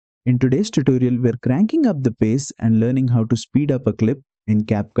In today's tutorial, we're cranking up the pace and learning how to speed up a clip in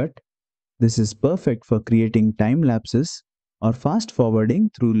CapCut. This is perfect for creating time lapses or fast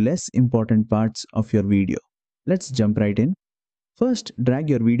forwarding through less important parts of your video. Let's jump right in. First, drag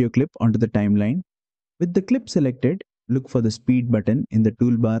your video clip onto the timeline. With the clip selected, look for the speed button in the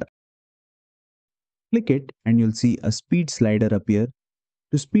toolbar. Click it and you'll see a speed slider appear.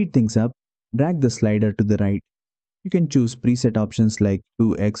 To speed things up, drag the slider to the right. You can choose preset options like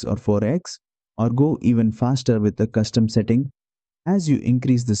 2x or 4x, or go even faster with the custom setting. As you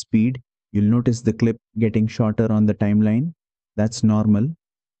increase the speed, you'll notice the clip getting shorter on the timeline. That's normal.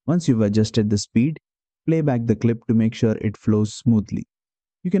 Once you've adjusted the speed, play back the clip to make sure it flows smoothly.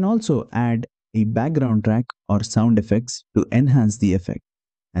 You can also add a background track or sound effects to enhance the effect.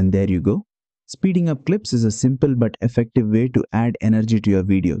 And there you go. Speeding up clips is a simple but effective way to add energy to your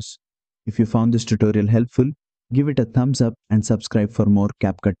videos. If you found this tutorial helpful, give it a thumbs up and subscribe for more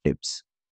CapCut tips.